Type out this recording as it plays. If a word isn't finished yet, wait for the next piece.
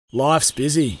Life's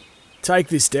busy. Take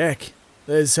this deck.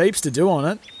 There's heaps to do on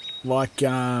it, like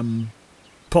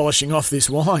polishing off this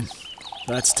wine.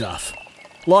 That's tough.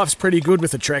 Life's pretty good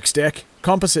with a Trex deck.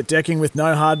 Composite decking with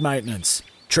no hard maintenance.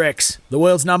 Trex, the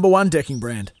world's #1 decking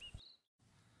brand.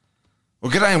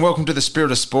 Well, g'day and welcome to the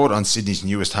Spirit of Sport on Sydney's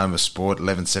newest home of sport,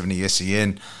 1170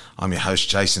 SEN. I'm your host,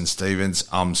 Jason Stevens.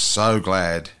 I'm so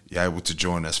glad you're able to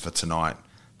join us for tonight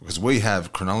because we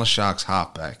have Cronulla Sharks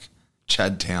halfback,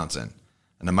 Chad Townsend,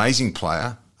 an amazing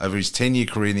player. Over his 10-year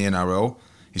career in the NRL,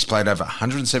 he's played over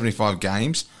 175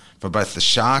 games for both the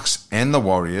Sharks and the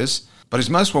Warriors, but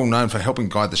he's most well known for helping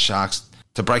guide the Sharks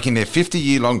to breaking their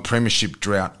 50-year-long premiership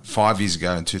drought 5 years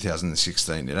ago in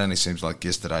 2016. It only seems like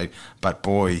yesterday, but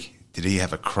boy, did he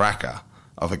have a cracker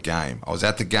of a game. I was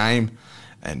at the game,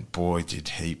 and boy, did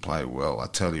he play well. I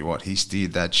tell you what, he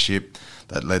steered that ship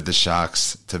that led the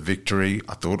Sharks to victory.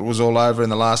 I thought it was all over in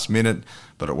the last minute,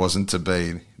 but it wasn't to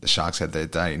be. The Sharks had their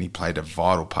day, and he played a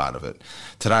vital part of it.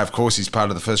 Today, of course, he's part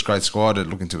of the first-grade squad and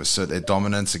looking to assert their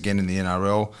dominance again in the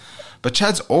NRL. But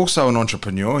Chad's also an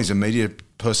entrepreneur. He's a media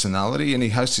personality, and he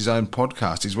hosts his own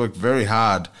podcast. He's worked very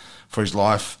hard for his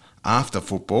life after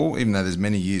football, even though there's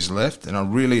many years left, and I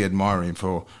really admire him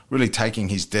for really taking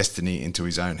his destiny into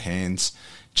his own hands.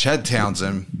 Chad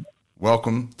Townsend,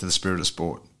 welcome to the Spirit of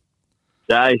Sport.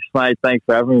 Jace, mate, thanks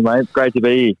for having me, mate. Great to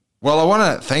be here. Well, I want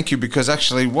to thank you because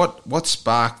actually what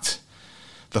sparked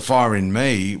the fire in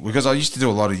me, because I used to do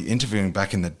a lot of interviewing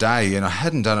back in the day and I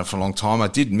hadn't done it for a long time. I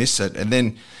did miss it. And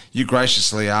then you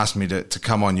graciously asked me to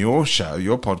come on your show,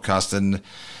 your podcast, and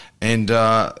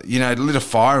it lit a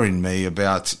fire in me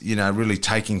about, really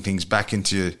taking things back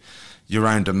into your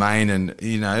own domain and,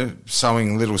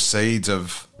 sowing little seeds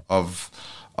of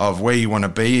where you want to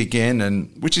be again,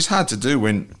 and which is hard to do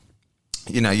when,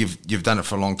 you've done it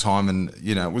for a long time, and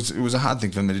it was a hard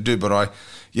thing for me to do. But I,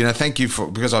 thank you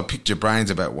because I picked your brains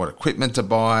about what equipment to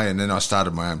buy, and then I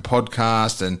started my own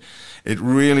podcast, and it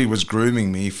really was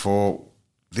grooming me for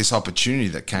this opportunity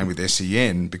that came with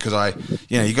SEN because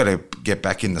you got to get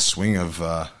back in the swing of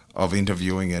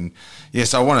interviewing, and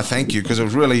yes, I want to thank you because it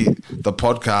was really the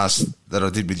podcast that I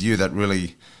did with you that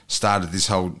really started this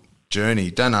whole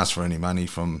journey. Don't ask for any money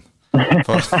don't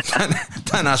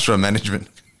ask for a management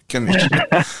commission.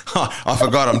 I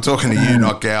forgot I'm talking to you,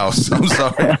 not Gals. I'm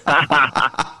sorry.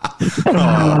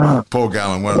 Paul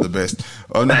Gallen, one of the best.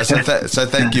 Oh no, so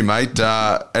thank you, mate.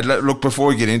 And look, before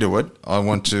we get into it, I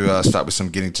want to start with some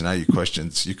getting to know you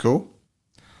questions. You cool?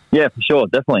 Yeah, for sure,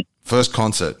 definitely. First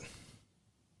concert?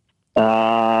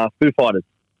 Foo Fighters.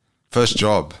 First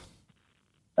job?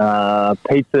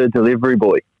 Pizza delivery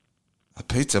boy. A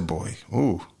pizza boy?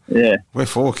 Ooh. Yeah. Where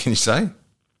for, can you say?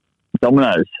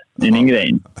 Domino's in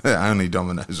England. Only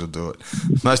Domino's will do it.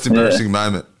 Most embarrassing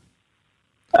moment?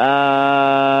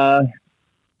 Probably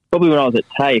when I was at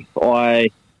TAFE. When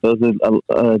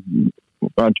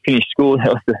I finished school,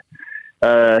 there was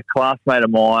a classmate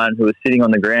of mine who was sitting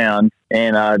on the ground,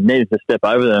 and I needed to step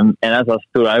over them. And as I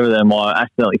stood over them, I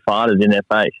accidentally farted in their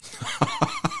face.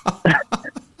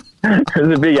 It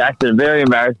was a big accident, very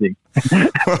embarrassing.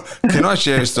 Well, can I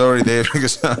share a story there?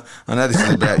 Because I know this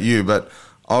is about you, but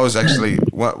I was actually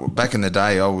back in the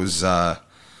day. I was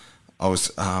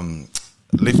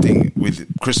lifting with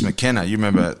Chris McKenna. You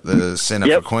remember the centre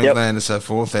for Queensland and so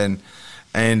forth, and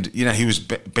he was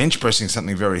bench pressing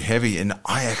something very heavy, and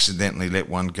I accidentally let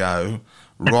one go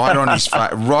right on his face.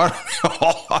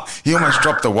 He almost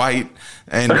dropped the weight,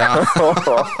 and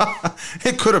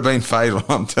it could have been fatal.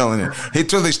 I'm telling you.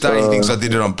 To this day, he thinks I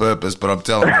did it on purpose, but I'm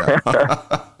telling you.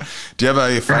 Do you have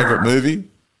a favourite movie?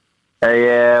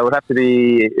 Yeah, it would have to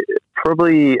be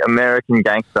probably American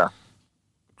Gangster.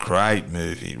 Great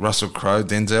movie. Russell Crowe,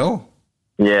 Denzel?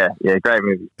 Yeah, great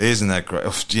movie. Isn't that great?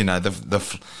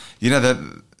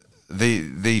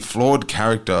 The flawed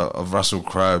character of Russell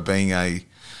Crowe being an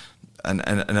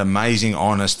amazing,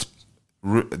 honest,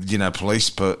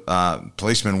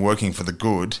 policeman working for the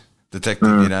good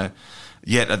detective.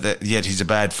 Yet he's a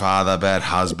bad father, bad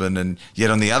husband, and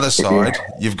yet on the other side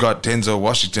you've got Denzel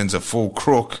Washington's a full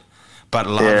crook, but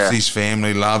loves his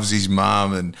family, loves his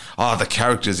mum, and the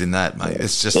characters in that, mate.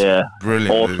 It's just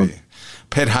brilliant awesome movie.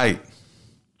 Pet hate?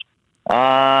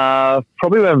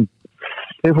 Probably when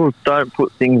people don't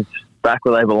put things back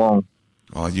where they belong.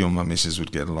 Oh, you and my missus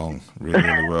would get along really,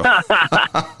 really well.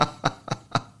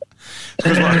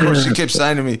 Because she kept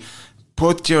saying to me,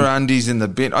 put your undies in the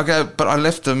bin. I go, but I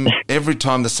left them every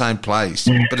time the same place,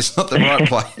 but it's not the right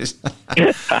place.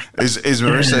 Is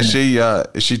Marissa,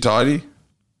 is she tidy?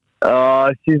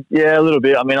 She's a little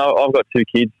bit. I mean, I've got 2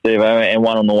 kids, Steve, and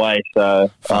one on the way. So,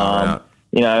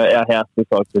 our house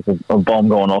looks like there's a bomb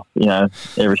going off,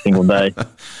 every single day.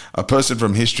 A person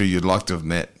from history you'd like to have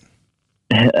met?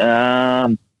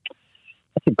 That's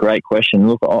a great question.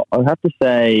 Look, I'd have to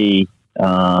say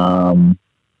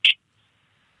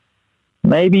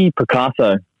maybe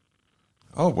Picasso.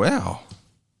 Oh, wow.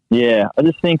 Yeah, I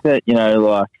just think that, you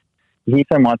hear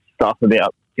so much stuff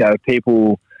about,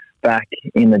 people back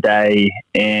in the day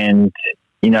and,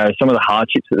 some of the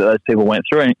hardships that those people went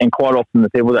through. And quite often the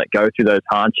people that go through those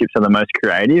hardships are the most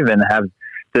creative and have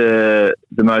the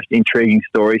most intriguing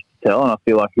stories to tell. And I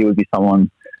feel like he would be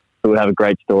someone who would have a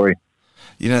great story.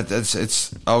 I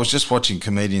was just watching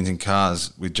Comedians in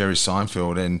Cars with Jerry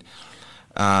Seinfeld, and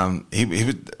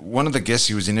one of the guests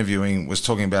he was interviewing was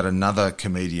talking about another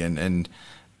comedian and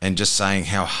just saying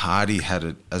how hard he had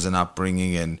it as an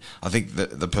upbringing. And I think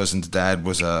the person's dad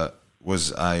was a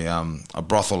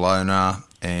brothel owner,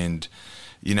 and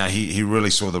he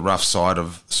really saw the rough side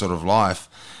of sort of life.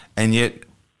 And yet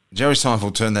Jerry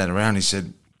Seinfeld turned that around. He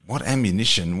said, what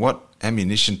ammunition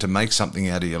to make something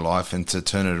out of your life and to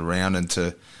turn it around and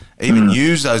to even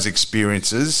use those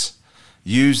experiences,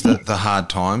 use the hard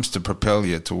times to propel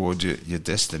you towards your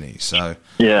destiny. So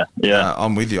yeah,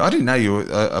 I'm with you. I didn't know you were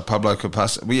a Pablo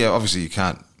Picasso. Well, yeah, obviously you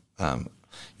can't,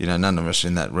 none of us are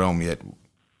in that realm yet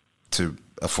to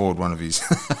afford one of his.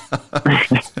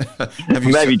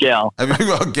 Maybe Gal. Have you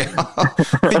got Gal?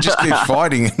 He just keeps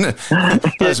fighting.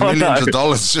 Those millions of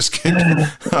dollars just keep.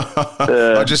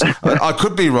 I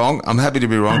could be wrong. I'm happy to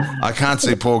be wrong. I can't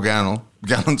see Paul Gallen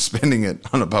spending it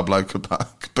on a Pablo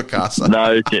Picasso.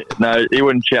 No, he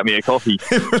wouldn't shout me a coffee.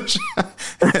 Even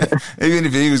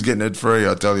if he was getting it free,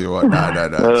 I tell you what,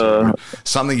 no.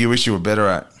 Something you wish you were better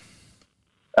at.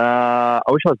 I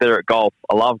wish I was better at golf.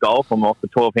 I love golf. I'm off the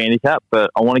 12 handicap, but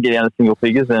I want to get down to single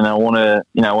figures, and I want to,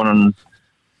 get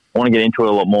into it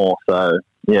a lot more. So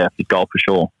yeah, golf for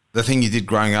sure. The thing you did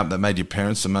growing up that made your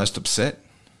parents the most upset?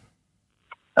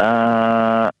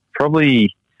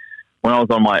 Probably when I was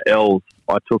on my L's,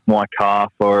 I took my car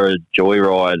for a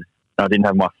joyride. I didn't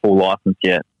have my full license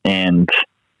yet, and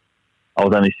I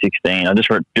was only 16. I just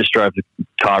drove the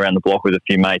car around the block with a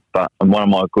few mates, but one of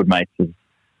my good mates'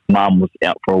 mum was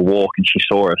out for a walk and she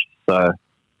saw us. So,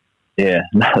 yeah,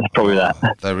 that's probably that.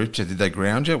 They ripped you. Did they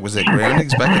ground you? Was there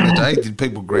groundings back in the day? Did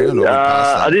people ground or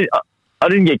past that? I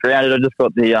didn't get grounded. I just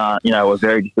got the, I was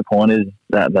very disappointed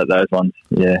that those ones,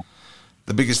 yeah.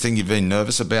 The biggest thing you've been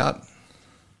nervous about?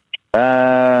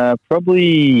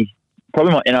 Probably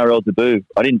my NRL debut.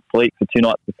 I didn't sleep for 2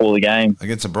 nights before the game.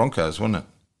 Against the Broncos, wasn't it?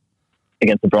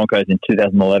 Against the Broncos in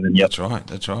 2011, yep.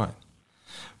 That's right.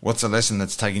 What's a lesson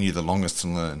that's taken you the longest to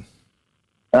learn?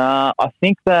 I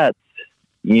think that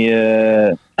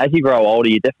as you grow older,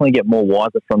 you definitely get more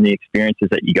wiser from the experiences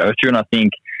that you go through. And I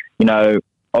think,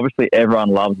 obviously everyone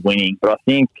loves winning, but I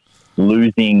think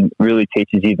losing really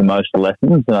teaches you the most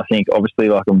lessons. And I think obviously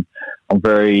I'm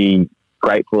very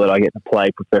grateful that I get to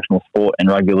play professional sport and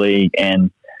rugby league,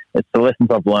 and it's the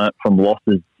lessons I've learnt from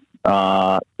losses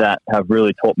that have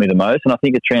really taught me the most. And I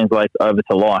think it translates over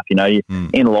to life.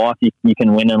 In life you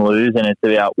can win and lose, and it's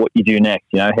about what you do next.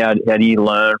 How do you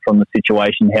learn from the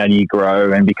situation? How do you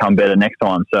grow and become better next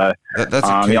time? So that's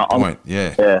a key point.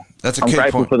 Yeah, that's a key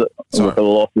point. For the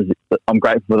losses. I'm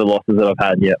grateful for the losses that I've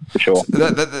had. Yeah, for sure.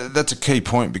 That's a key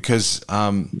point because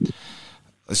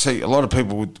see, a lot of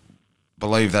people would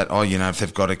believe that, if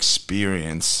they've got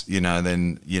experience,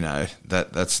 then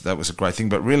that was a great thing.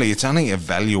 But really, it's only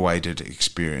evaluated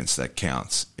experience that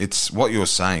counts. It's what you're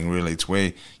saying, really. It's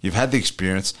where you've had the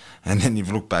experience and then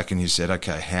you've looked back and you said,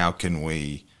 okay, how can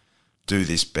we do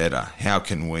this better? How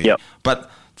can we? Yep.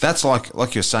 But that's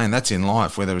like you're saying, that's in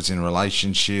life, whether it's in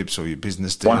relationships or your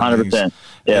business dealings. 100%.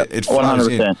 Yeah, it flows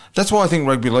 100%. in. That's why I think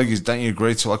rugby league is, don't you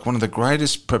agree, it's like one of the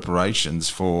greatest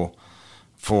preparations for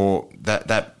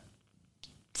that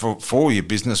for your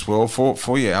business world,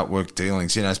 for your outwork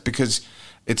dealings. It's because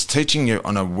it's teaching you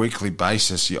on a weekly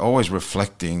basis. You're always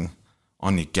reflecting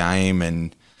on your game.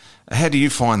 And how do you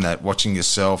find that, watching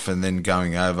yourself and then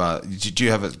going over? Do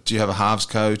you have a halves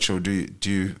coach, or do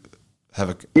you have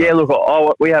a? Yeah, look,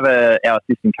 we have our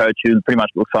assistant coach who pretty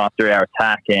much looks after our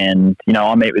attack, and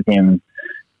I meet with him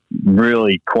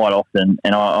really quite often,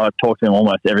 and I talk to him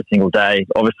almost every single day.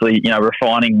 Obviously,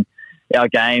 refining our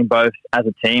game both as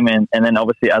a team and then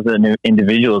obviously as an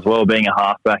individual as well. Being a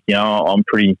halfback, I'm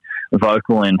pretty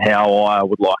vocal in how I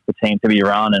would like the team to be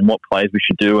run and what plays we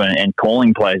should do, and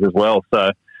calling plays as well.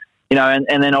 So,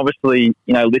 and then obviously,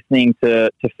 listening to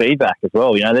feedback as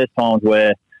well. There's times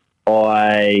where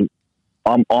I'm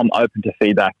open to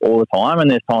feedback all the time, and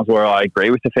there's times where I agree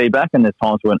with the feedback, and there's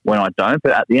times when I don't.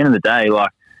 But at the end of the day,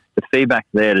 the feedback's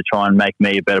there to try and make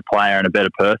me a better player and a better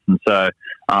person. So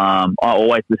I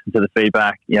always listen to the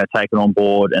feedback, take it on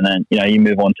board, and then you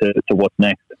move on to what's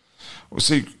next. Well,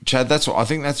 see, Chad, I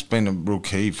think that's been a real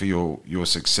key for your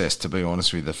success, to be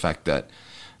honest with you, the fact that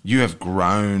you have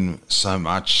grown so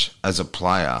much as a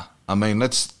player. I mean,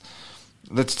 let's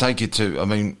take you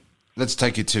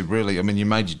to really, I mean, you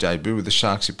made your debut with the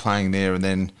Sharks, you're playing there, and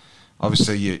then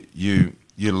obviously you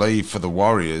leave for the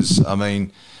Warriors. I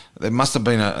mean, there must have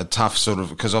been a tough sort of,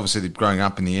 because obviously growing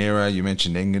up in the area, you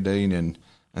mentioned Engadine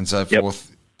and so forth.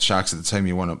 Yep. Sharks are the team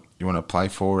you want to play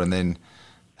for, and then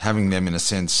having them in a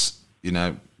sense,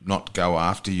 not go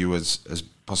after you as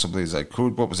possibly as they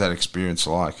could. What was that experience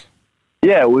like?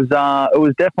 Yeah, it was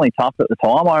definitely tough at the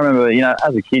time. I remember,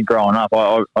 as a kid growing up,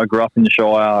 I grew up in the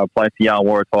Shire. I played for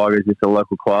Yarrawara Tigers, just a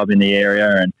local club in the area,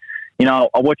 and I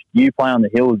watched you play on the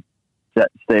hill,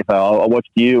 Steve. I watched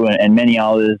you and many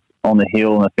others on the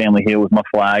hill, and the family hill with my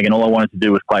flag, and all I wanted to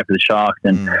do was play for the Sharks.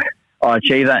 And I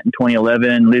achieved that in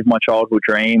 2011, lived my childhood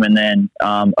dream, and then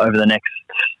over the next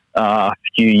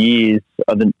few years,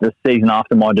 the season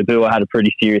after my debut, I had a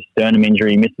pretty serious sternum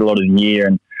injury, missed a lot of the year,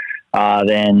 and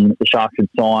then the Sharks had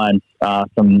signed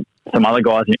some other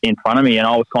guys in front of me, and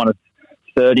I was kind of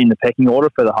third in the pecking order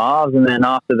for the halves. And then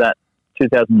after that,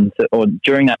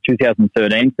 during that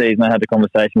 2013 season, I had a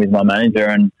conversation with my manager,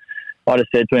 and I just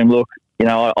said to him, "Look, I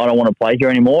don't want to play here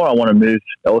anymore. I want to move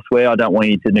elsewhere. I don't want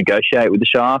you to negotiate with the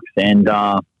Sharks." And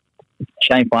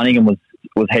Shane Flanagan was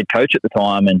head coach at the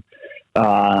time, and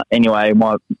anyway,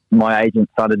 my agent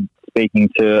started speaking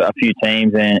to a few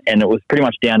teams, and it was pretty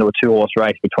much down to a 2-horse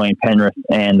race between Penrith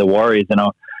and the Warriors. And I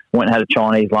went and had a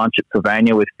Chinese lunch at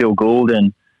Sylvania with Phil Gould,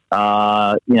 and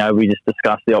we just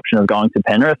discussed the option of going to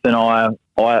Penrith, and I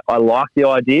liked the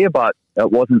idea, but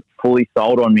it wasn't fully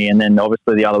sold on me. And then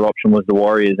obviously the other option was the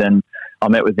Warriors, and I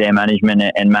met with their management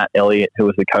and Matt Elliott, who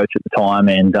was the coach at the time,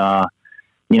 and I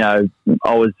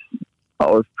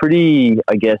was pretty,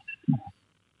 I guess,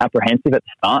 apprehensive at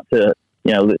the start to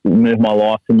move my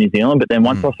life to New Zealand. But then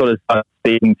once I sort of started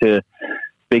speaking to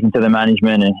the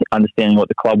management and understanding what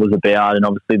the club was about, and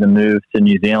obviously the move to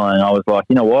New Zealand, I was like,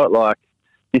 you know what, like,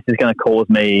 this is going to cause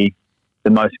me the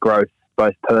most growth,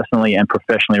 both personally and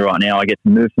professionally right now. I get to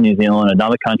move to New Zealand,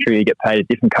 another country, I get paid a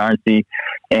different currency,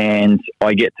 and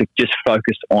I get to just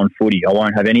focus on footy. I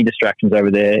won't have any distractions over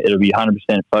there. It'll be 100%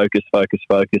 focus.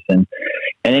 And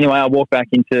anyway, I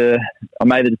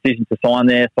made the decision to sign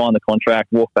the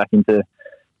contract, walk back into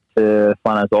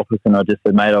Flano's office, and I just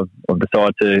said, mate, I've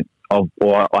decided I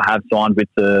have signed with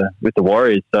the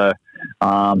Warriors. So,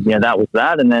 that was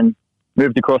that. And then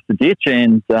moved across the ditch,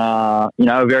 and,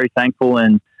 very thankful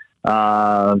and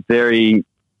very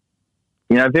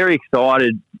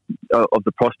excited of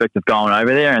the prospect of going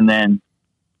over there. And then,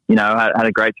 had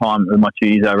a great time with my 2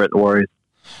 years over at the Warriors.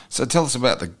 So tell us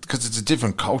about because it's a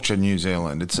different culture in New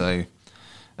Zealand.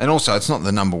 And also it's not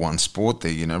the number one sport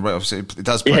there, obviously it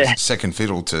does play second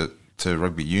fiddle to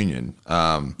rugby union.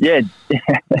 How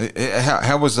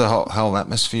was the whole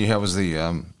atmosphere? How was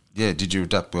did you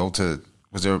adapt well to,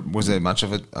 was there much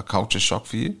of a culture shock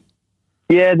for you?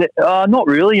 Yeah, not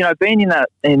really. Being in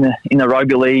the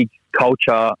rugby league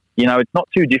culture, it's not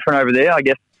too different over there. I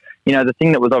guess, the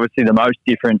thing that was obviously the most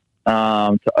different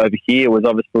to over here was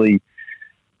obviously,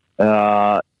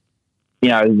 the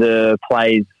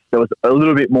plays. There was a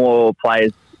little bit more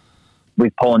players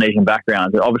with Polynesian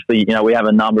backgrounds. Obviously, we have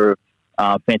a number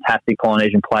of fantastic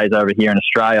Polynesian players over here in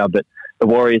Australia, but the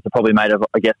Warriors are probably made of,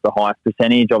 I guess, the highest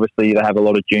percentage. Obviously, they have a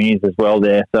lot of juniors as well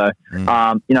there. So,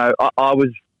 I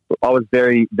was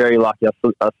very, very lucky.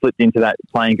 I slipped into that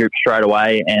playing group straight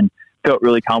away and felt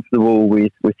really comfortable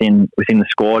within the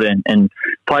squad and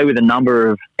play with a number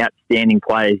of outstanding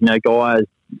players. Guys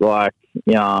like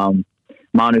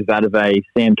Manu Vadave,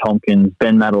 Sam Tompkins,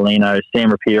 Ben Madalino,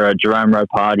 Sam Rapiro, Jerome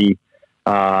Ropati.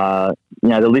 The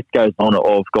list goes on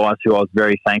of guys who I was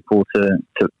very thankful to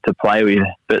play with.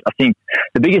 But I think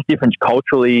the biggest difference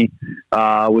culturally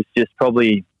was just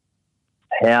probably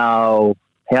how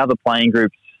the playing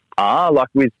groups are. Like,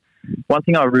 with one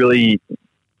thing I really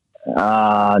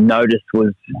noticed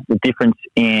was the difference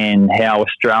in how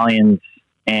Australians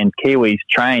and Kiwis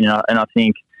train, and I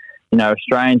think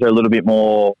Australians are a little bit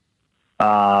more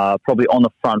probably on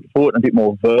the front foot, a bit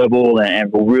more verbal,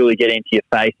 and will really get into your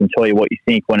face and tell you what you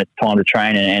think when it's time to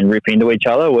train and rip into each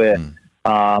other. Where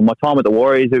my time at the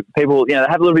Warriors, people they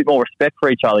have a little bit more respect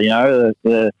for each other.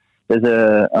 There's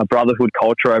a brotherhood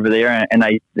culture over there, and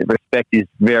the respect is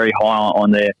very high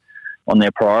on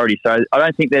their priority. So I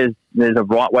don't think there's a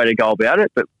right way to go about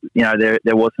it, but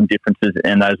there was some differences,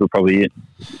 and those were probably it.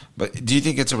 But do you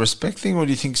think it's a respect thing, or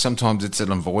do you think sometimes it's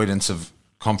an avoidance of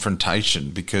confrontation?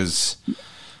 Because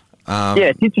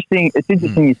it's interesting. It's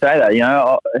interesting you say that. You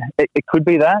know, it could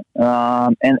be that.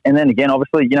 And then again,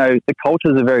 obviously, you know, the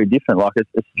cultures are very different. Like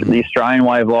it's the Australian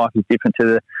way of life is different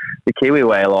to the Kiwi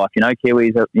way of life. You know,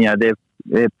 Kiwis, are, you know,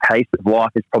 their pace of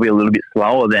life is probably a little bit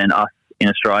slower than us in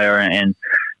Australia, and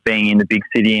being in the big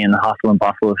city and the hustle and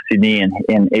bustle of Sydney, and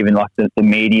even like the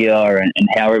media and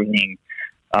how everything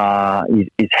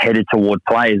is headed toward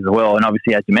players as well. And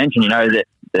obviously, as you mentioned, you know,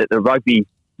 that the rugby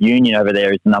union over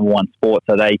there is the number one sport,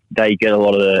 so they get a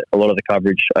lot of the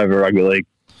coverage over rugby league.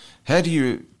 How do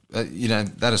you, you know,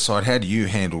 that aside, how do you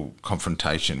handle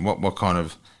confrontation? What kind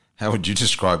of, how would you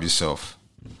describe yourself?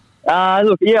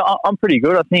 Look, yeah, I'm pretty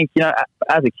good. I think, you know,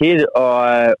 as a kid,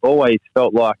 I always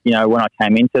felt like, you know, when I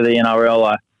came into the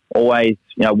NRL, I always,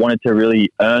 you know, wanted to really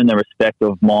earn the respect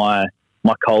of my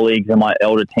colleagues and my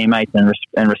elder teammates, and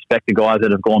respect the guys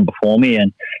that have gone before me.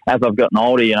 And as I've gotten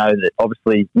older, you know, that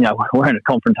obviously, you know, we're in a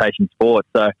confrontation sport,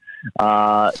 so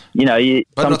you know,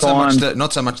 but not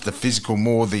so much the physical,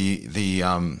 more the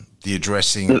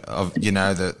addressing of, you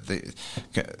know, the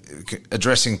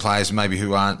addressing players maybe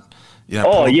who aren't, you know,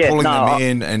 pulling them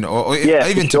in, and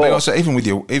even to be also even with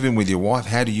your wife,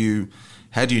 how do you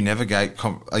navigate?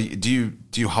 Do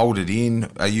you hold it in?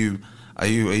 Are you?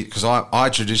 Because I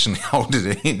traditionally hold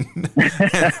it in,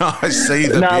 and I see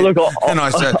the bit, and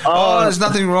I say, there's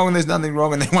nothing wrong, and there's nothing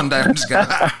wrong, and then one day I'm just going.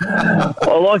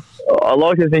 I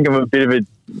like to think I'm a bit of a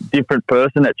different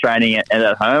person at training and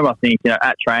at home. I think, you know,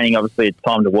 at training, obviously it's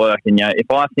time to work, and, you know, if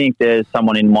I think there's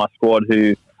someone in my squad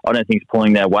who I don't think is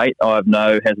pulling their weight, I have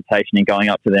no hesitation in going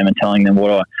up to them and telling them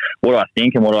what I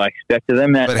think and what I expect of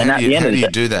them. But how do you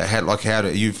do that? How are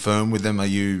you firm with them? Are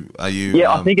you?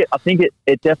 Yeah, I think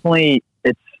it definitely.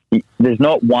 There's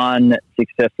not one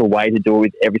successful way to do it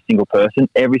with every single person.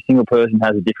 Every single person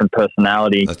has a different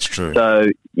personality. That's true. So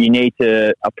you need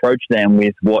to approach them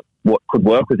with what could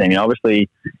work with them. You know, obviously,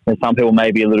 some people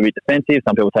may be a little bit defensive.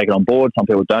 Some people take it on board. Some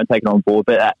people don't take it on board.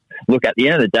 But look, at the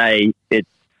end of the day, if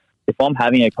I'm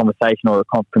having a conversation or a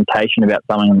confrontation about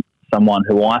someone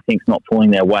who I think is not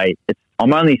pulling their weight,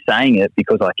 I'm only saying it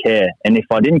because I care. And if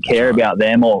I didn't care about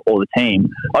them or the team,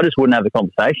 I just wouldn't have the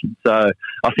conversation. So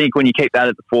I think when you keep that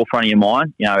at the forefront of your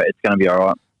mind, you know, it's going to be all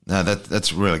right. No,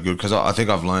 that's really good, because I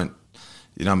think I've learned,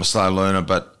 you know, I'm a slow learner,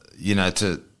 but, you know,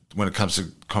 when it comes to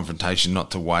confrontation, not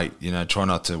to wait, you know, try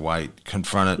not to wait,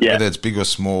 confront it, whether it's big or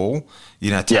small, you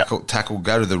know, tackle,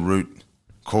 go to the root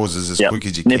causes as quick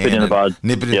as you can. Nip it in the bud.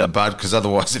 Nip it in the bud, because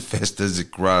otherwise it festers, it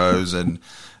grows, and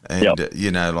you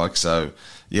know, like, so.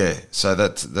 Yeah, so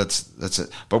that's it.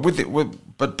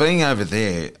 But being over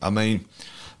there, I mean,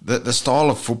 the style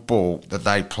of football that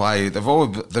they play, they've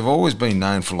always been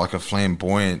known for like a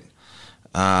flamboyant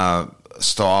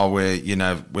style, where, you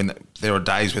know, when there are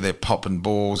days where they're popping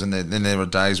balls, and then there are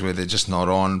days where they're just not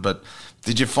on. But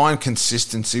did you find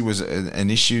consistency was an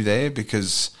issue there?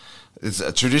 Because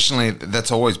traditionally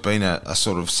that's always been a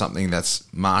sort of something that's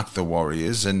marked the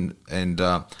Warriors, and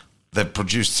they've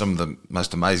produced some of the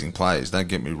most amazing players, don't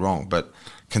get me wrong, but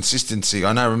consistency.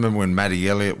 I remember when Matty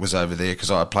Elliott was over there,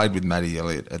 because I played with Matty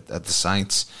Elliott at the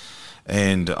Saints,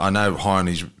 and I know high on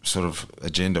his sort of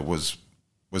agenda was,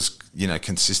 you know,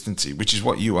 consistency, which is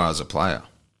what you are as a player.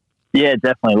 Yeah,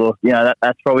 definitely. Look, you know,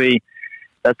 that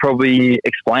probably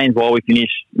explains why we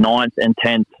finished 9th and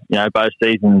 10th, you know, both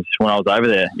seasons when I was over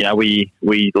there. You know, we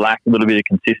lacked a little bit of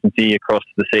consistency across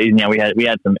the season. You know, we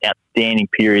had some outstanding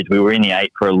periods. We were in the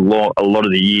 8 for a lot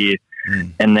of the year.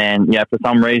 And then, you know, for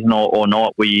some reason or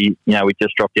not, we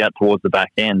just dropped out towards the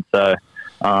back end. So,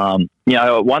 you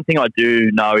know, one thing I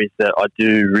do know is that I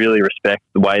do really respect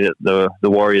the way that the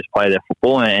Warriors play their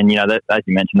football. And, you know, that, as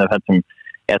you mentioned, they've had some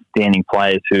outstanding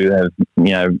players who have,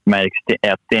 you know, made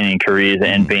outstanding careers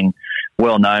and been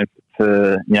well known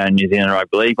for, you know, New Zealand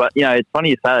Rugby League. But, you know, it's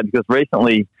funny you say that, because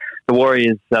recently the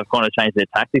Warriors have kind of changed their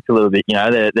tactics a little bit. You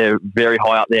know, they're very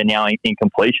high up there now in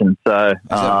completion. So,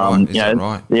 changing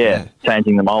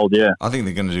the mould. Yeah, I think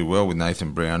they're going to do well with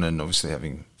Nathan Brown, and obviously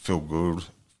having Phil Gould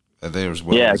there as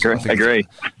well. Yeah, agree.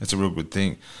 It's a real good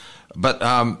thing. But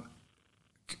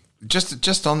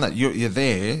just on that, you're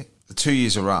there. The 2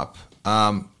 years are up.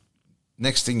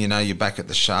 Next thing you know, you're back at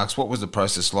the Sharks. What was the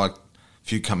process like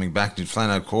for you coming back? Did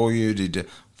Flano call you? Did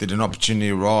an opportunity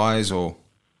arise, or?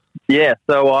 Yeah,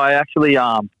 so I actually,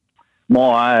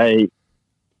 my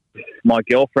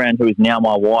girlfriend, who is now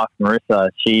my wife, Marissa,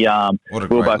 she, what a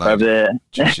we were great both lady. over there.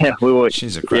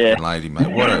 She's a cracking lady,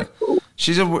 mate.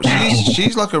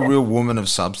 She's like a real woman of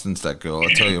substance. That girl,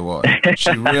 I tell you what,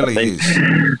 she really is.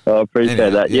 I appreciate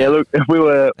that. Yeah, look, we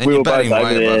were both batting over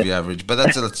way there. above the average, but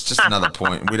that's just another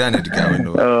point. We don't need to go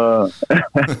into it.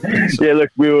 Yeah,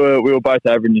 look, we were both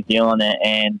over in New Zealand,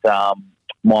 and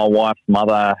my wife's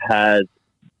mother has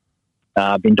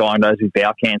been diagnosed with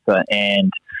bowel cancer,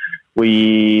 and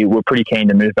we were pretty keen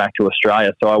to move back to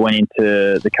Australia. So I went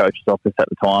into the coach's office at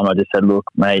the time. I just said, look,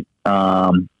 mate,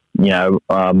 my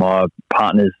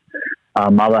partner's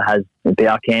mother has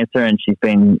bowel cancer, and she's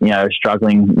been,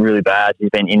 struggling really bad. She's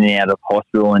been in and out of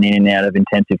hospital and in and out of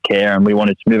intensive care, and we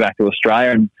wanted to move back to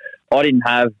Australia. And I didn't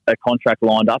have a contract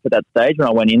lined up at that stage when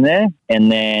I went in there. And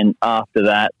then after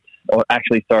that,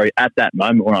 at that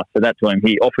moment when I said that to him,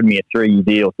 he offered me a 3-year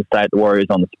deal to stay at the Warriors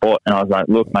on the spot. And I was like,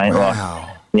 look, mate,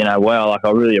 wow.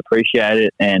 I really appreciate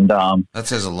it. And, that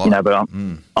says a lot. But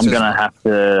I'm going to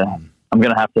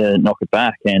have to knock it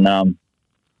back. And,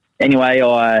 anyway,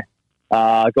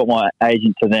 I got my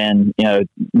agent to then,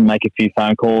 make a few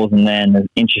phone calls. And then,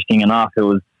 interesting enough, it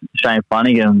was Shane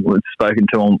Flanagan was spoken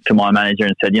to my manager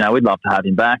and said, we'd love to have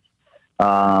him back.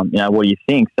 What do you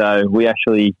think? So we're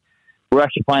actually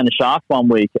playing the Sharks one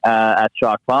week at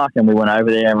Shark Park, and we went over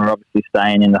there, and we're obviously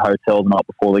staying in the hotel the night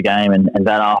before the game. And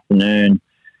that afternoon,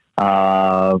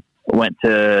 went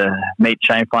to meet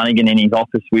Shane Flanagan in his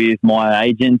office with my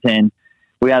agent, and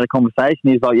we had a conversation.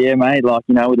 He was like, yeah, mate, we'd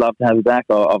love to have you back.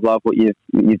 I've loved what you've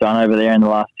done over there in the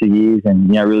last 2 years,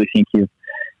 and, really think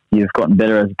you've gotten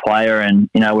better as a player. And,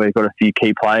 we've got a few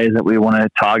key players that we want to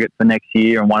target for next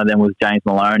year, and one of them was James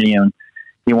Maloney, and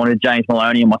he wanted James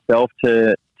Maloney and myself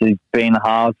to be in the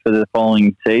halves for the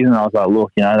following season. I was like,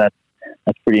 look,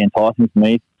 that's pretty enticing for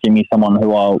me. Give me someone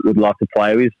who I would love to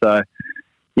play with. So,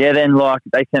 yeah, then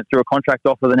they sent through a contract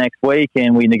offer the next week,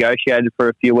 and we negotiated for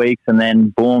a few weeks, and then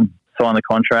boom, signed the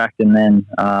contract, and then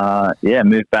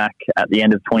moved back at the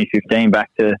end of 2015 back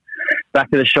to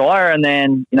the Shire, and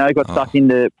then got stuck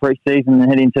into pre-season and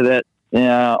head into that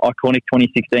iconic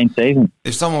 2016 season.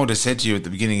 If someone would have said to you at the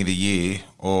beginning of the year,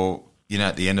 or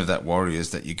at the end of that Warriors,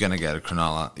 that you're going to go to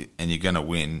Cronulla and you're going to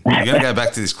win, you're going to go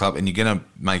back to this club and you're going to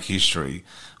make history,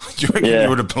 do you reckon you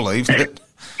would have believed it?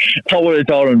 I would have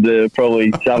told him to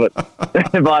probably shove it.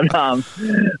 But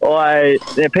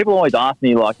people always ask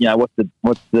me, what's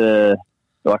the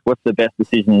best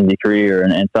decision in your career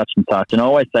and such and such. And I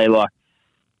always say,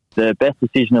 the best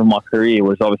decision of my career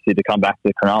was obviously to come back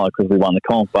to Cronulla because we won the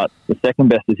comp. But the second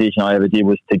best decision I ever did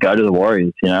was to go to the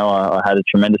Warriors. I had a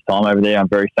tremendous time over there. I'm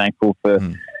very thankful for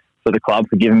the club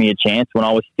for giving me a chance when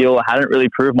I hadn't really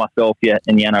proved myself yet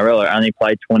in the NRL. I only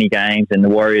played 20 games, and the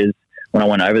Warriors, when I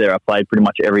went over there, I played pretty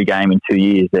much every game in 2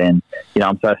 years. And,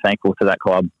 I'm so thankful to that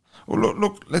club. Well,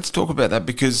 look, let's talk about that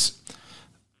because,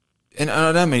 and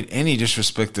I don't mean any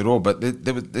disrespect at all, but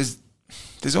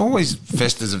there's always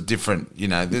festers of different,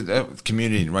 the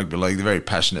community in rugby league. They're very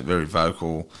passionate, very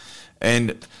vocal.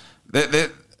 And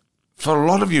for a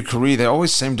lot of your career, there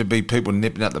always seem to be people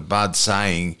nipping at the bud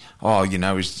saying, "Oh,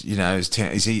 is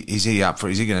he up for?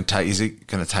 Is he going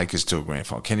to take us to a grand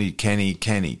final? Can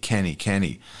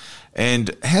he?"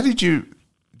 And how did you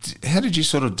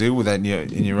sort of deal with that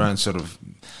in your own sort of,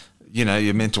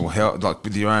 your mental health,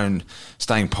 with your own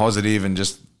staying positive and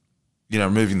just,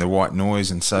 removing the white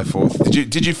noise and so forth?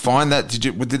 Did you find that?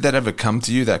 Did that ever come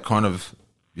to you, that kind of,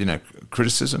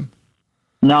 criticism?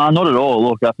 No, not at all.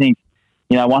 Look, I think,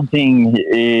 one thing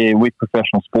with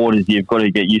professional sport is you've got to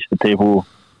get used to people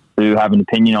who have an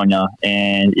opinion on you.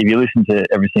 And if you listen to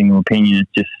every single opinion,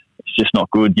 it's just not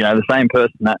good. The same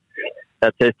person that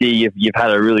says to you, you've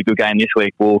had a really good game this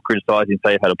week, will criticise you and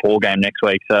say you've had a poor game next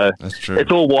week. So that's true.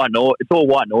 It's all white noise. It's all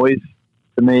white noise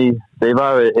to me,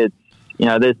 Stevo. It's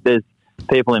there's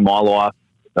people in my life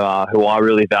who I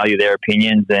really value their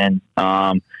opinions, and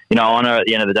I know at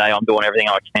the end of the day I'm doing everything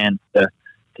I can to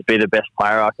be the best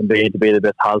player I can be, to be the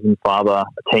best husband, father,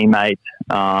 teammate.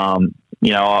 I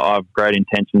have great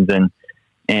intentions,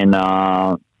 and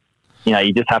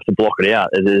you just have to block it out.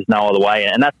 There's no other way,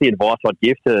 and that's the advice I'd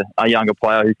give to a younger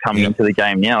player who's coming into the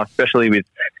game now, especially with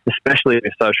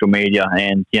social media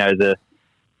and the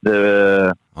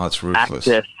it's ruthless.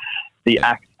 access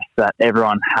that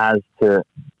everyone has to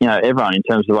everyone in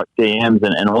terms of DMs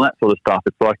and all that sort of stuff.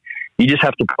 It's you just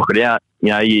have to block it out.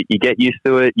 You get used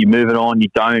to it. You move it on. You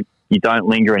don't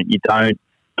linger in it. You don't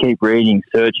keep reading,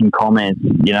 searching comments.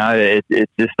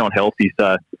 It's just not healthy.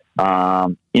 So.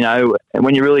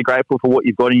 When you're really grateful for what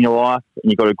you've got in your life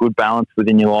and you've got a good balance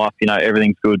within your life,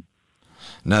 everything's good.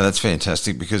 No, that's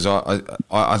fantastic because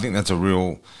I think that's a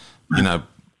real,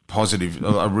 positive,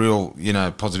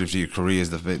 positive to your career has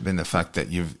been the fact that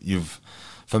you've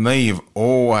for me, you've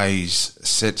always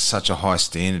set such a high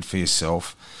standard for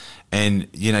yourself, and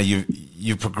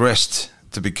you've progressed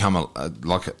to become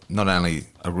not only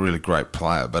a really great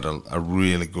player, but a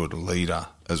really good leader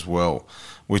as well.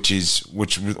 Which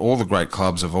with all the great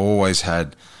clubs have always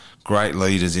had great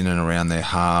leaders in and around their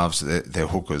halves, their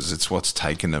hookers. It's what's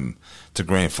taken them to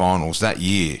grand finals that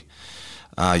year.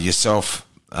 Yourself,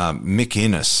 Mick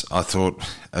Innes, I thought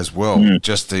as well,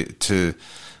 just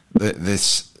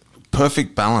this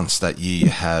perfect balance that year you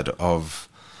had of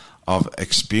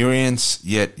experience,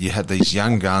 yet you had these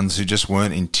young guns who just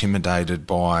weren't intimidated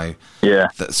by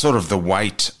the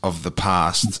weight of the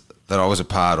past that I was a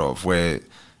part of, where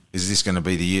is this going to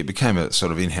be the year? It became a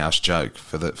sort of in-house joke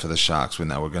for the Sharks when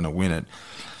they were going to win it.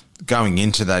 Going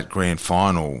into that grand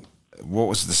final, what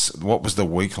was the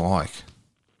week like?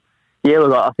 Yeah,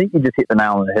 look, I think you just hit the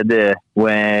nail on the head there,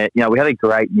 where, we had a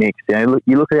great mix.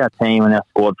 You look at our team and our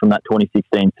squad from that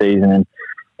 2016 season,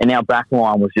 and our back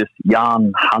line was just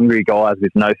young, hungry guys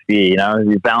with no fear.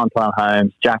 Valentine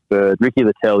Holmes, Jack Bird, Ricky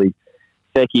Latelli,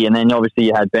 Fecky, and then obviously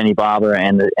you had Benny Barber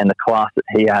and the class that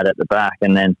he had at the back.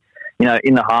 And then,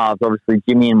 in the halves, obviously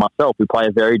Jimmy and myself, we play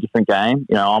a very different game.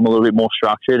 I'm a little bit more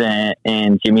structured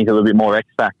and Jimmy's a little bit more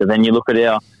X-factor. Then you look at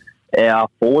our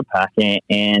forward pack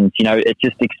and it's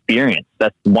just experience.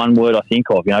 That's one word I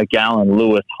think of. Gallen,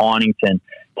 Lewis, Heinington,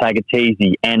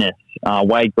 Tagatese, Ennis,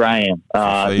 Wade Graham,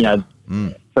 Fafita.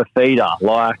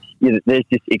 There's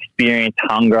just experience,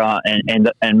 hunger,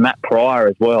 and Matt Pryor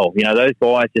as well. Those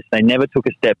guys they never took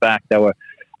a step back. They were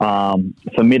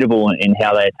formidable in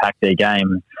how they attacked their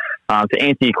game. To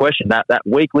answer your question, that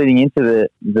week leading into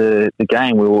the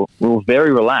game, we were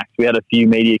very relaxed. We had a few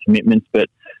media commitments, but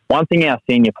one thing our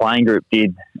senior playing group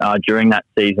did during that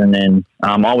season, and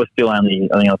I was still I think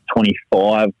I was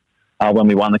 25 when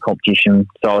we won the competition,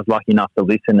 so I was lucky enough to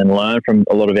listen and learn from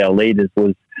a lot of our leaders,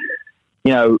 was,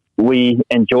 we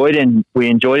enjoyed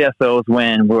ourselves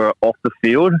when we were off the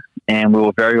field and we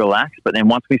were very relaxed, but then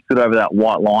once we stood over that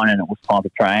white line and it was time to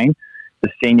train, the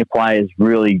senior players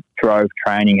really drove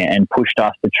training and pushed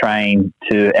us to train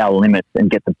to our limits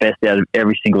and get the best out of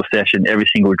every single session, every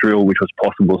single drill, which was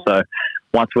possible. So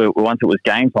once it was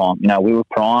game time, we were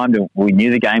primed and we knew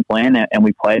the game plan and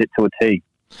we played it to a T.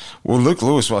 Well, Luke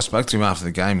Lewis, I spoke to him after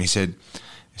the game. He said,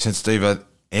 Steve,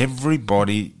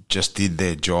 everybody just did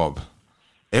their job.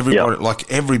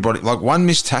 Everybody, like one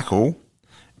missed tackle,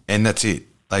 and that's it.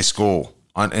 They score.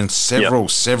 And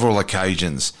several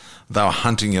occasions, they were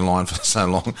hunting your line for so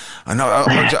long. And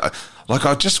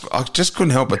I just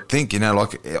couldn't help but think, I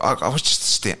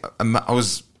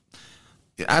was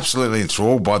absolutely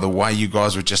enthralled by the way you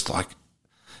guys were just like,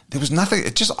 there was nothing.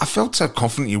 I felt so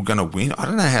confident you were going to win. I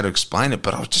don't know how to explain it,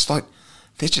 but I was just like,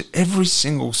 there's just every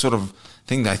single sort of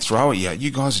thing they throw at you.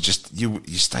 You guys are just, you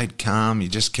stayed calm. You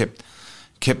just kept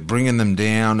bringing them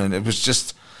down, and it was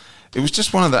just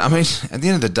one of the. I mean, at the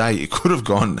end of the day, it could have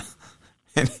gone.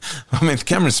 And,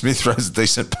 Cameron Smith throws a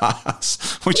decent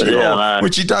pass, which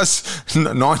he does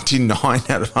 99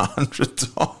 out of 100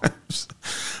 times.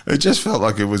 It just felt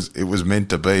like it was meant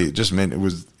to be. It just meant it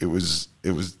was there.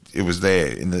 It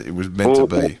was meant to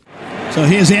be. So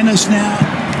here's Ennis now.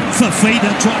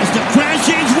 Fafita tries to crash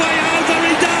his way over.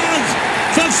 He does.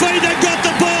 Fafita got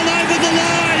the ball over the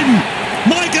line.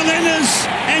 Michael Ennis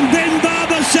and Ben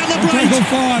Barber celebrate.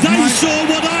 They saw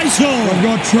what I saw. I've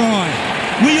got try.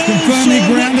 We all saw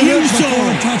what you saw.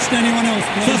 It touched anyone else,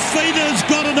 please. Fafita's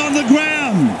got it on the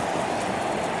ground.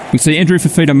 We see Andrew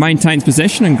Fafita maintains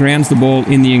possession and grounds the ball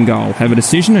in the in goal. Have a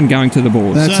decision and going to the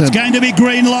board. So it's going to be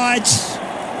green lights.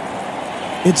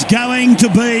 It's going to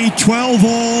be 12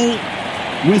 all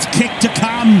with kick to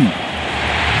come.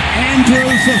 Andrew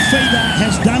Fafita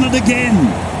has done it again.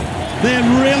 They're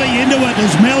really into it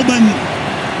as Melbourne,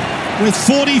 with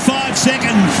 45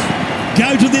 seconds,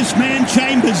 go to this man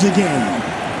Chambers again.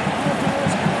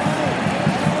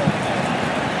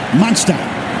 Munster,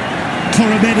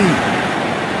 Corabetti,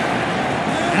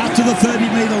 out to the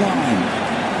 30-metre line.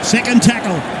 Second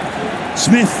tackle,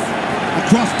 Smith,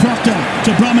 across Proctor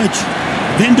to Bromwich,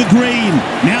 then to Green,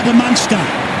 now to Munster.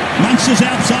 Munster's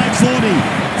outside 40,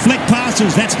 flick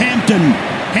passes, that's Hampton.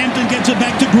 Hampton gets it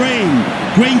back to Green.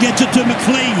 Green gets it to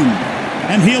McLean,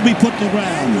 and he'll be put to the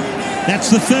ground. That's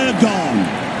the third goal.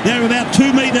 They're about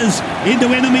 2 metres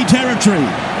into enemy territory.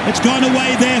 It's gone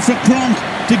away there for Cronk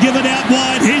to give it out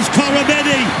wide. Here's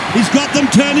Corabetti. He's got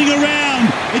them turning around.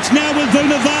 It's now with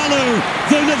Vunivalu.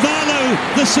 Vunivalu,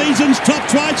 the season's top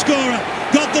try scorer,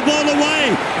 got the ball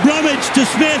away. Bromwich to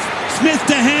Smith. Smith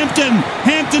to Hampton.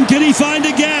 Hampton, can he find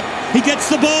a gap? He gets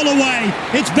the ball away.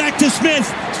 It's back to Smith.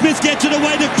 Smith gets it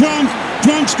away to Cronk.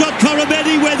 Cronk's got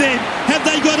Corabetti with it. Have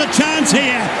they got a chance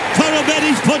here?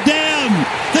 Corabetti put down.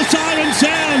 The siren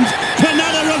sounds.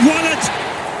 Cronulla have won it.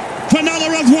 Cronulla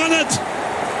have won it.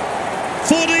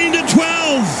 14 to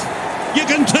 12. You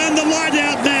can turn the light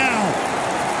out now.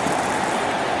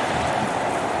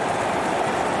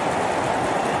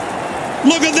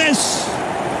 Look at this.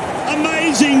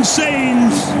 Amazing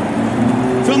scenes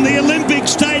from the Olympic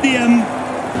Stadium.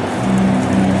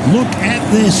 Look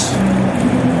at this.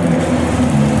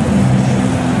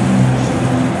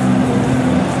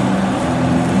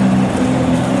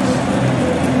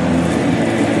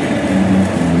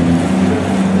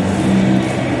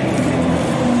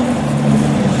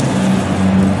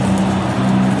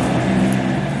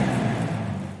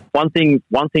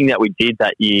 One thing that we did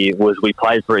that year was we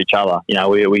played for each other. You know,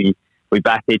 we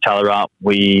backed each other up.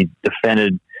 We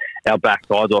defended our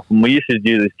backsides off. And we used to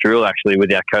do this drill actually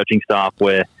with our coaching staff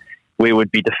where we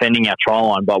would be defending our try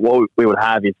line. But what we would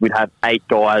have is we'd have 8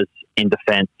 guys in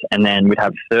defence and then we'd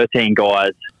have 13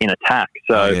 guys in attack.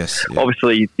 So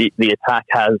obviously the attack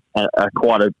has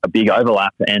quite a big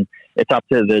overlap, and it's up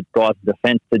to the guys in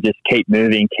defence to just keep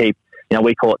moving,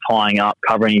 we call it tying up,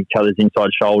 covering each other's inside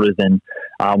shoulders and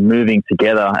moving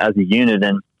together as a unit.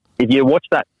 And if you watch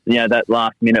that, that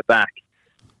last minute back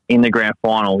in the grand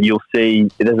final, you'll see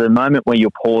there's a moment where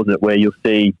you'll pause it, where you'll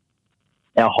see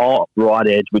our whole right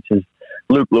edge, which is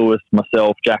Luke Lewis,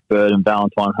 myself, Jack Bird and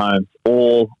Valentine Holmes,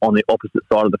 all on the opposite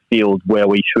side of the field where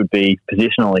we should be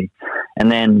positionally. And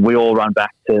then we all run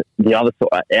back to the other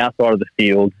side, our side of the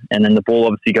field, and then the ball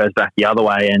obviously goes back the other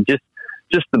way. And just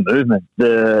the movement,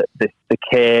 the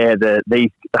care, the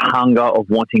hunger of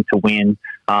wanting to win.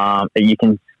 You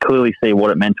can clearly see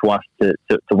what it meant to us to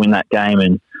win that game.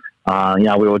 And,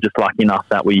 we were just lucky enough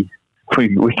that we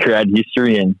created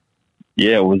history. And,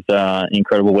 it was an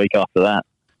incredible week after that.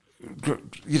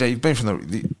 You've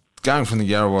been going from the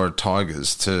Yarrawarra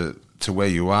Tigers to where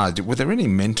you are. Were there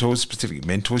any specific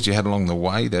mentors you had along the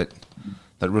way that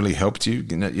really helped you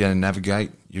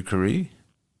navigate your career?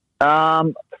 I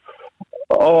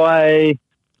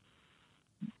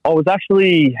was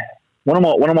actually one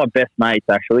of my best mates.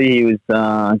 Actually, he was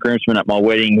a groomsman at my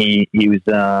wedding. He's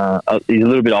a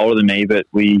little bit older than me, but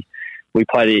we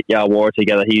played at Yarrawarra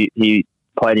together. He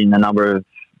played in a number of.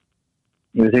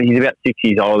 He's about 6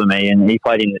 years older than me, and he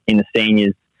played in the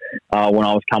seniors when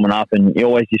I was coming up. And he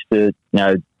always used to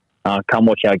come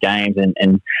watch our games,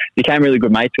 and became really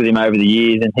good mates with him over the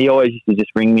years. And he always used to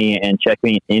just ring me and check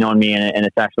in on me, and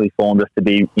it's actually formed us to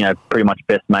be pretty much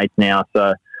best mates now.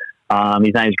 So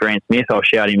his name's Grant Smith. I'll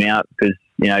shout him out because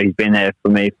he's been there for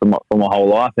me for my whole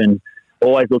life, and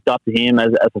always looked up to him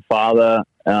as a father,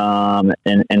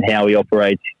 and how he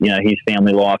operates his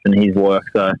family life and his work.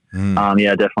 So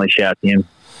definitely shout to him.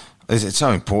 It's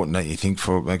so important that you think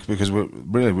because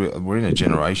we're in a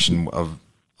generation of,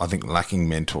 I think, lacking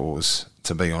mentors,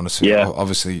 to be honest. Yeah.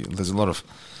 Obviously, there's a lot of,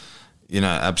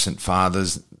 absent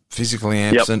fathers, physically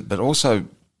absent, but also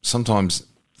sometimes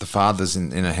the fathers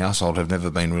in a household have never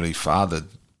been really fathered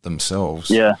themselves.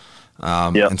 Yeah.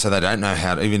 And so they don't know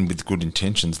how to, even with good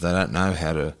intentions, they don't know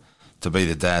how to be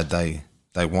the dad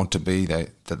they want to be, that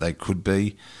they could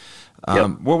be.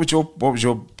 What was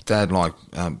your dad like,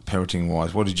 parenting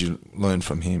wise? What did you learn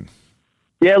from him?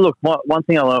 Yeah, look, one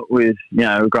thing I learned was,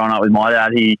 growing up with my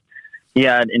dad, he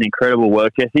had an incredible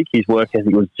work ethic. His work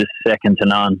ethic was just second to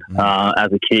none.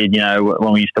 As a kid,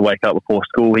 when we used to wake up before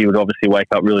school, he would obviously wake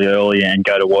up really early and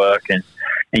go to work and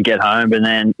get home. And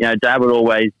then, Dad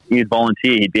he'd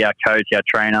volunteer. He'd be our coach, our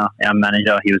trainer, our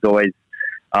manager. He was always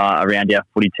around our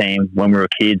footy team when we were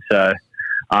kids. So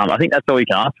I think that's all you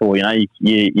can ask for,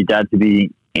 your dad to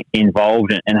be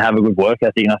involved and have a good work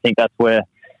ethic. And I think that's where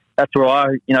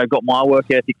I, got my work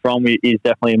ethic from, is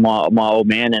definitely my old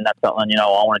man, and that's something, I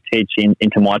want to teach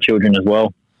into my children as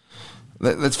well.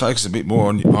 Let's focus a bit more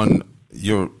on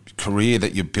your career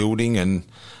that you're building. And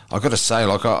I've got to say,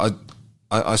 like,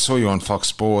 I saw you on Fox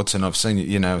Sports, and I've seen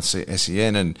you, at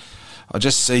SEN, and I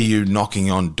just see you knocking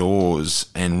on doors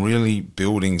and really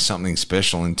building something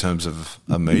special in terms of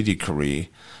a media career.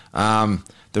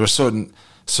 There are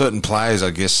certain players, I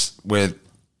guess, where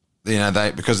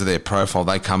they, because of their profile,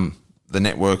 the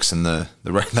networks and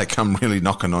they come really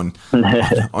knocking on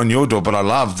your door. But I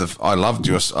love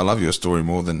your story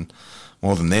more than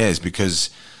theirs, because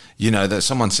that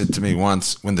someone said to me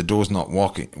once, when the door's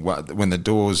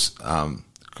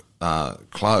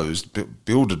closed,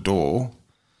 build a door.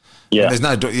 Yeah. There's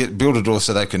no door. Build a door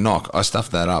so they can knock. I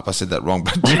stuffed that up. I said that wrong.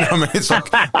 But do you know what I mean? It's like,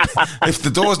 if the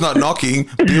door's not knocking,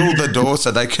 build the door so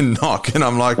they can knock. And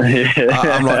I'm like,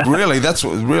 really? That's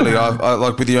what really. I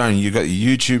like with your own. You got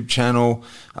your YouTube channel.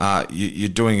 You're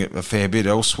doing it a fair bit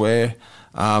elsewhere.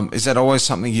 Is that always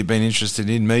something you've been interested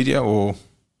in, media, or?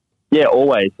 Yeah,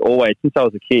 always. Since I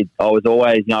was a kid, I was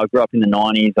always, I grew up in the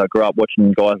 90s. I grew up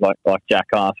watching guys like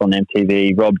Jackass on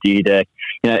MTV, Rob Dyrdek,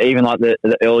 even like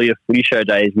the earlier footy show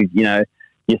days with,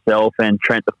 yourself and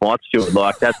Trent the Fight Steward.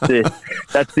 Like that's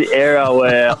the era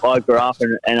where I grew up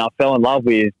and I fell in love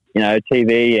with,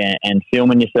 TV and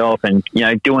filming yourself and,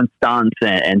 doing stunts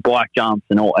and bike jumps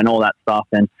and all that stuff.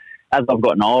 And as I've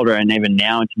gotten older and even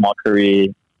now into my career,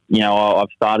 I've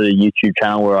started a YouTube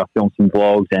channel where I film some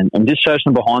vlogs and just show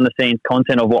some behind the scenes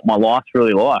content of what my life's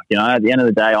really like. At the end of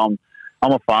the day, I'm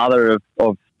a father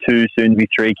of two, soon to be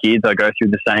three kids. I go through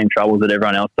the same troubles that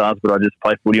everyone else does, but I just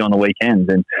play footy on the weekends.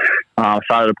 And I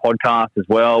started a podcast as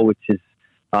well, which has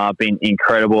been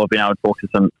incredible. I've been able to talk to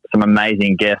some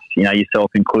amazing guests,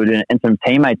 yourself included, and some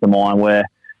teammates of mine where,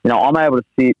 I'm able to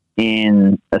sit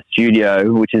in a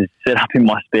studio, which is set up in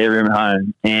my spare room at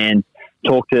home, and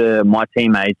talk to my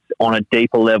teammates on a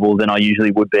deeper level than I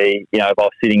usually would be, if I was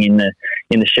sitting in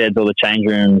the sheds or the change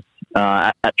rooms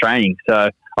at training. So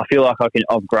I feel like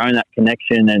I've grown that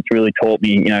connection, and it's really taught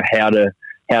me, how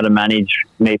to manage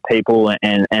meet people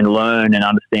and learn and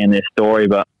understand their story.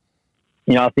 But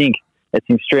I think it's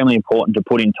extremely important to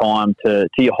put in time to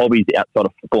your hobbies outside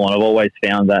of football. And I've always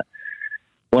found that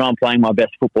when I'm playing my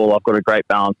best football, I've got a great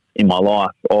balance in my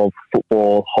life of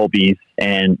football, hobbies,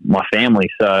 and my family.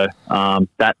 So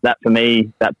that for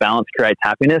me, that balance creates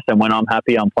happiness. And when I'm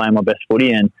happy, I'm playing my best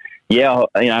footy. And yeah,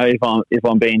 if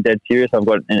I'm being dead serious, I've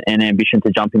got an ambition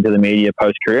to jump into the media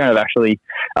post career. And I've actually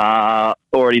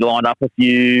already lined up a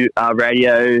few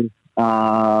radio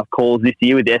calls this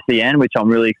year with SEN, which I'm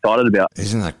really excited about.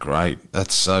 Isn't that great?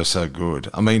 That's so good.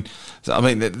 I mean,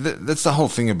 that's the whole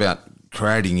thing about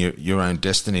creating your own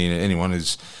destiny. And anyone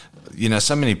who's,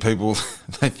 so many people,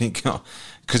 they think,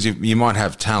 because you might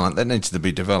have talent that needs to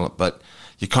be developed, but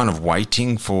you're kind of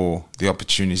waiting for the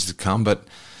opportunities to come. But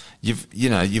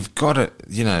you've got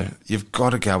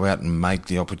to go out and make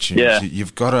the opportunities. Yeah.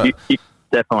 You've got to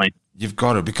definitely. You've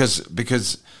got to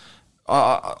because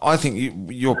I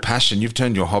think your passion, you've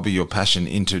turned your hobby, your passion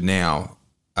into now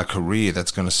a career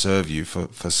that's going to serve you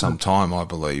for some time, I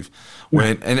believe.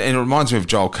 And it reminds me of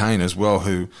Joel Kane as well,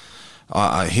 who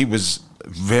he was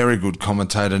very good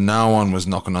commentator. No one was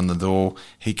knocking on the door.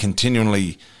 He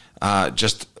continually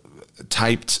just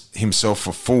taped himself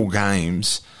for full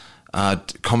games,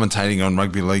 commentating on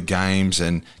rugby league games,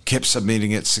 and kept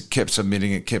submitting it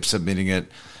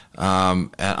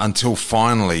until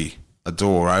finally a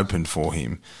door opened for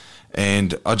him.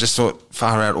 And I just thought,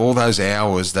 far out, all those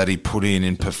hours that he put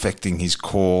in perfecting his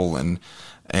call, and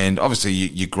obviously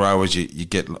you grow as you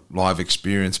get live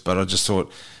experience, but I just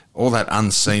thought all that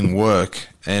unseen work,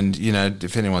 and,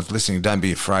 if anyone's listening, don't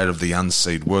be afraid of the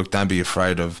unseen work. Don't be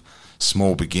afraid of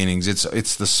small beginnings.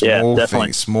 It's the small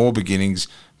things, small beginnings,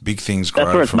 big things grow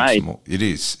that's where it's from made. small. It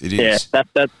is. Yeah,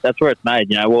 that's where it's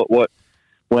made.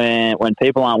 When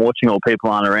people aren't watching or people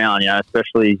aren't around,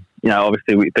 especially,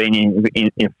 obviously we've been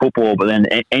in football, but then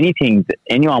anything that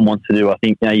anyone wants to do, I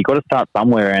think, you've got to start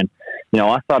somewhere. And,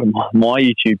 I started my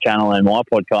YouTube channel and my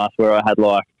podcast where I had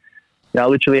I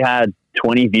literally had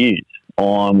 20 views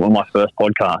on my first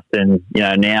podcast. And,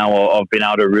 now I've been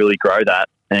able to really grow that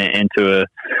into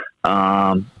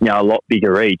a lot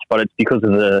bigger reach, but it's because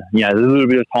of the little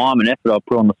bit of time and effort I've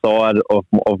put on the side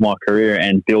of my career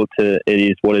and built to it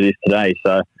is what it is today.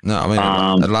 So no, I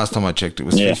mean, the last time I checked, it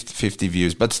was 50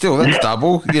 views, but still, that's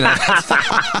double.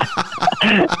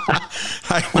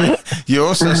 Hey, you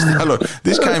also look.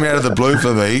 This came out of the blue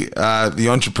for me. The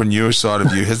entrepreneur side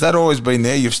of you, has that always been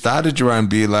there? You've started your own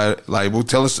beer label.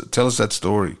 Tell us that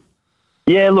story.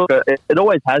 Yeah, look, it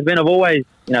always has been. I've always,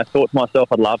 thought to myself,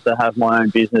 I'd love to have my own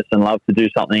business and love to do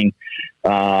something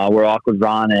where I could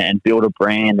run and build a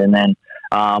brand. And then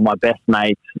my best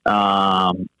mate, who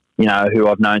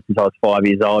I've known since I was 5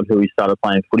 years old, who we started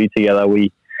playing footy together,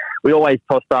 we always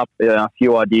tossed up a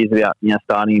few ideas about,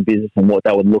 starting a business and what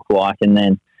that would look like. And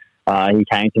then he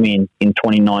came to me in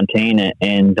 2019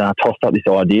 and tossed up this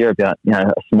idea about,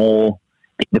 a small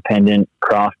independent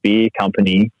craft beer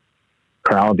company,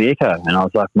 Cronulla Beer Co. And I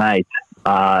was like, mate,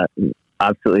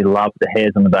 absolutely loved the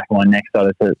hairs on the back of my neck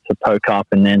started to poke up.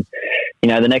 And then,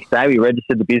 the next day we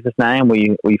registered the business name.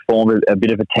 We formed a bit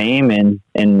of a team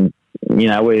and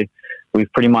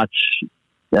we've pretty much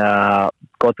got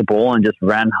the ball and just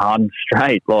ran hard and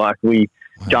straight. Like we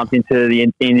jumped into the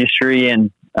industry and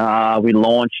we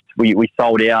launched, we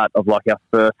sold out of our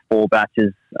first 4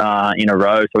 batches in a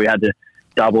row. So we had to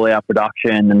double our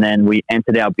production, and then we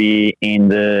entered our beer in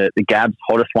the Gab's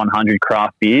Hottest 100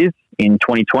 craft beers in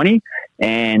 2020,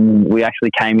 and we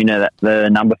actually came in at the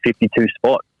number 52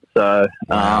 spot. So,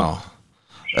 wow.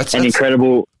 That's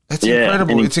incredible. It's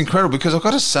incredible. It's incredible because I've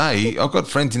got to say, I've got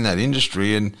friends in that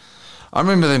industry, and I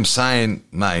remember them saying,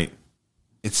 "Mate,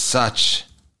 it's such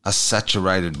a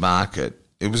saturated market."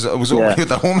 It was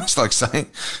almost like saying,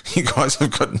 "You guys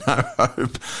have got no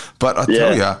hope." But I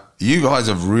tell you guys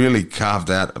have really carved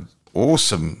out an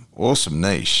awesome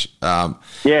niche. So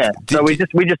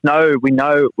we just know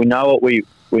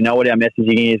what our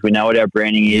messaging is. We know what our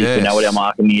branding is. Yes. We know what our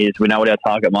marketing is. We know what our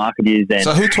target market is. And,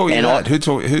 so who taught you that? Who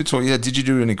taught you that? Did you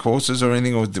do any courses or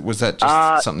anything, or was that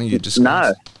just something you discussed?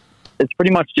 No, it's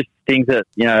pretty much just things that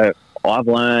I've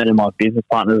learned and my business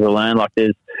partners have learned. Like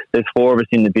there's 4 of us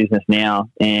in the business now,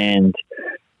 and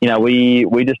we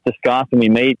just discuss and we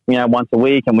meet once a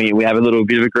week, and we have a little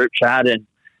bit of a group chat, and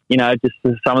just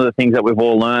some of the things that we've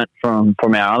all learnt from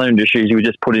our other industries, we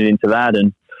just put it into that.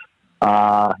 And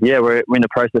we're in the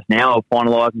process now of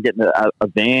finalising getting a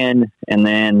van, and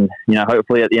then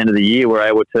hopefully at the end of the year we're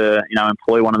able to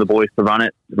employ one of the boys to run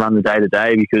the day to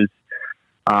day, because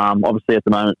obviously at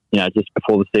the moment just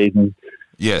before the season.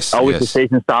 Yes. With the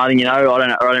season starting, I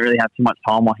don't really have too much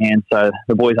time on my hands, so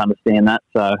the boys understand that.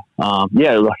 So,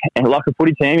 like a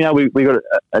footy team, we got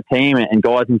a team and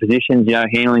guys in positions,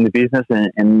 handling the business,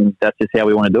 and that's just how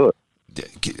we want to do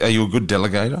it. Are you a good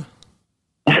delegator?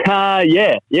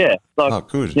 Yeah. Like,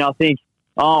 good. I think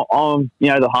I'm,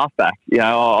 the halfback.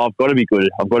 I've got to be good.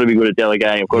 I've got to be good at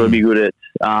delegating. I've got to be good at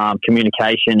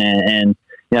communication, and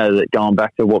going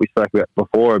back to what we spoke about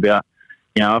before about.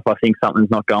 If I think something's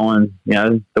not going,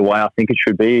 the way I think it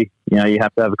should be, you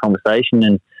have to have a conversation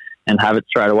and have it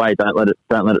straight away. Don't let it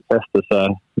fester. So,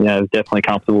 definitely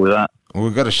comfortable with that. Well,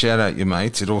 we've got to shout out your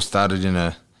mates. It all started in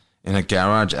a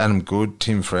garage. Adam Good,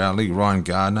 Tim Frowley, Ryan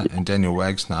Gardner, and Daniel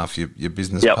Wagstaff, your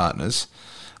business partners.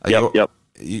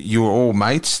 You were all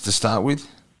mates to start with?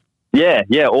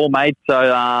 Yeah, all mates.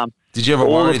 So, did you ever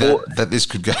worry that this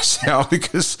could go south,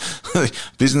 because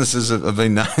businesses have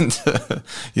been known to,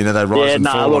 they rise and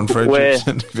fall on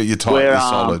friendships, but you're tight, you're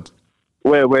solid.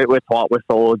 We're tight, we're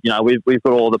solid. We've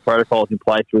got all the protocols in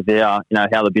place with how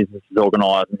the business is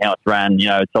organised and how it's ran.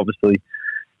 It's obviously,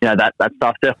 that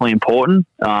stuff's definitely important,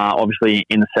 obviously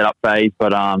in the setup phase.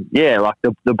 But, like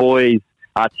the boys,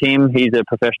 Tim, he's a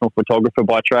professional photographer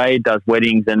by trade, does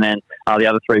weddings, and then the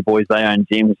other 3 boys, they own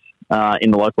gyms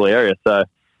in the local area. So,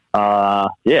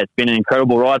 it's been an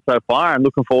incredible ride so far, and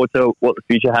looking forward to what the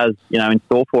future has, in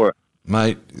store for it.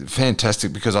 Mate,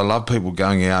 fantastic, because I love people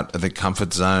going out of their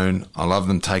comfort zone. I love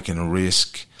them taking a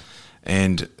risk.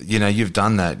 And, you've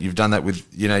done that. You've done that with,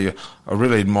 I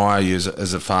really admire you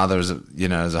as a father,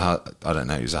 I don't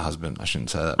know, as a husband. I shouldn't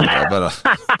say that. But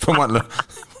from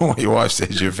what your wife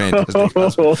says, you're a fantastic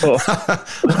husband.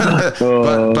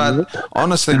 but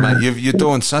honestly, mate, you're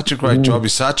doing such a great job. You're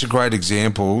such a great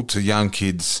example to young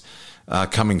kids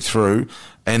coming through.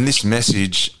 And this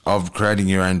message of creating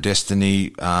your own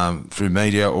destiny through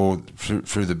media or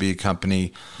through the beer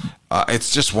company,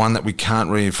 it's just one that we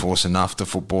can't reinforce enough to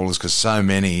footballers, because so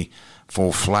many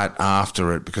fall flat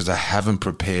after it because they haven't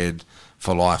prepared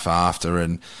for life after.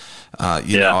 And,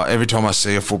 every time I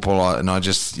see a footballer and I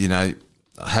just,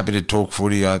 happy to talk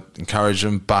footy, I encourage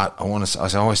them, but I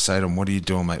always say to them, what are you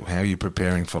doing, mate? How are you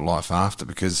preparing for life after?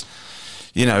 Because,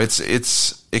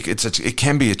 it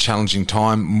can be a challenging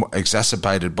time,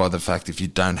 exacerbated by the fact if you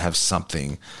don't have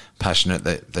something passionate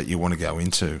that you want to go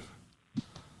into.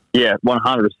 Yeah,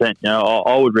 100%.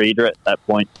 I would reiterate that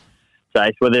point,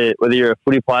 Jace. Whether you're a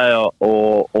footy player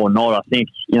or not, I think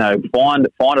find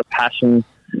a passion,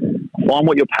 find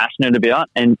what you're passionate about,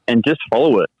 and just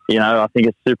follow it. I think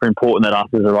it's super important that us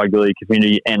as a rugby league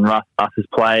community and us as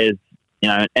players,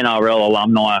 NRL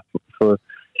alumni, for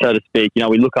so to speak,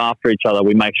 we look after each other.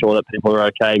 We make sure that people are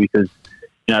okay, because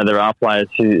there are players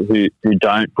who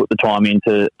don't put the time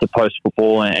into post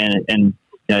football, and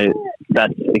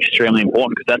that's extremely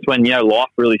important, because that's when life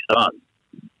really starts.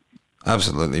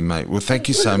 Absolutely, mate. Well, thank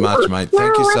you so much, mate.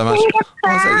 Thank you so much.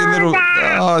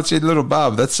 It's your little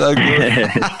bub. That's so good.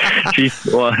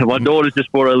 My daughter's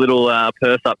just brought a little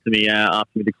purse up to me,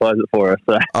 asking me to close it for her.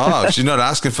 So. Oh, she's not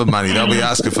asking for money. They'll be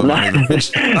asking for money.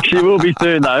 She will be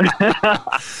soon, though.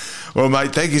 Well,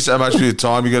 mate, thank you so much for your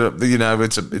time. You got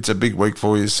it's a big week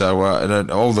for you. So, and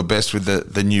all the best with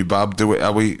the new bub. Do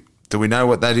we know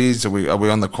what that is? Are we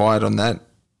on the quiet on that?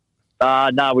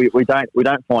 No, we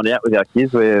don't find out with our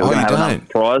kids. We're going to have another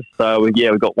surprise. So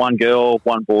we've got one girl,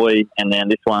 one boy, and then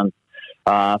this one's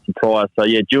surprise. So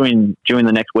during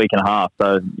the next week and a half.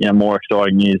 So more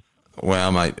exciting news.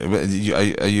 Wow, mate.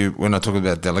 Are you, when I talk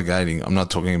about delegating, I'm not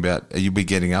talking about, are you be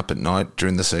getting up at night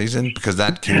during the season? Because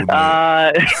that killed me.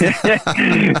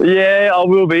 Yeah, I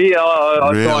will be. I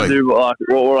Really? try and do like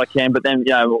what I can, but then,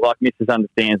 like Mrs.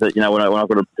 understands that, when I've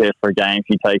got to prepare for a game,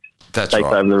 she takes That's right.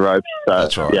 over the ropes. So,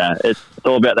 That's right. Yeah, it's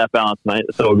all about that balance, mate.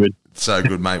 It's all good. So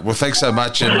good, mate. Well, thanks so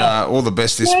much, and all the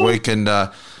best this week, and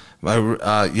all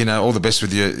the best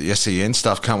with your SEN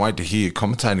stuff. Can't wait to hear you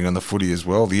commentating on the footy as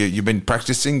well. You've been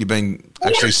practicing. You've been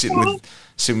actually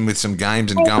sitting with some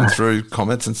games and going through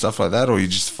comments and stuff like that, or you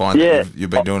just find that you've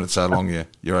been doing it so long,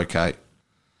 you're okay.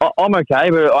 I'm okay,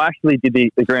 but I actually did the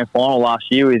grand final last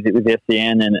year with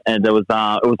SEN, and it was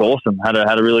awesome. Had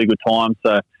a really good time.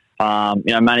 So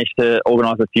managed to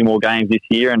organise a few more games this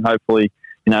year, and hopefully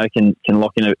can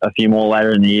lock in a few more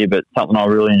later in the year. But something I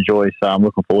really enjoy, so I'm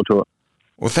looking forward to it.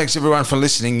 Well, thanks everyone for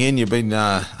listening in. You've been,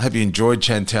 hope you enjoyed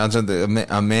Chad Townsend,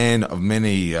 a man of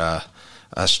many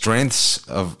strengths,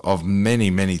 of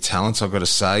many talents. I've got to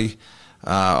say,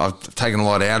 I've taken a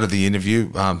lot out of the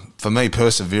interview. For me,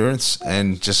 perseverance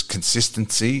and just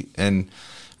consistency, and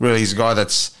really, he's a guy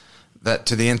that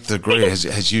to the nth degree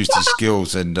has used his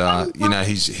skills, and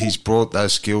he's brought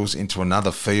those skills into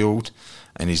another field,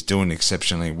 and he's doing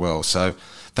exceptionally well. So,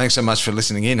 thanks so much for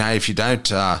listening in. Hey, if you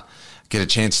don't get a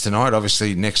chance tonight,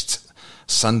 obviously next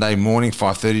Sunday morning,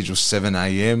 5:30 till 7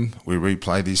 a.m, we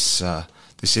replay this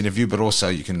interview, but also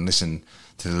you can listen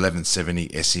to the 1170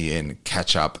 SEN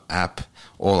catch-up app.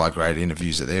 All our great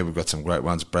interviews are there. We've got some great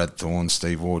ones. Brad Thorne,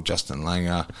 Steve Ward, Justin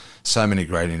Langer. So many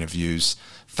great interviews.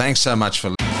 Thanks so much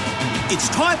for It's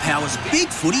Tyre Power's Big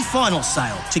Footy Final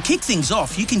Sale. To kick things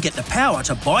off, you can get the power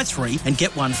to buy 3 and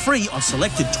get 1 free on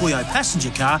selected Toyo passenger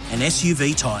car and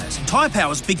SUV tyres. Tyre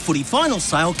Power's Big Footy Final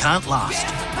Sale can't last.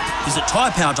 Visit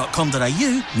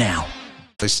tyrepower.com.au now.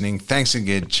 listening. Thanks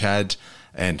again, Chad,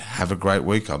 and have a great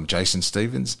week. I'm Jason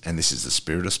Stevens, and this is The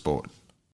Spirit of Sport.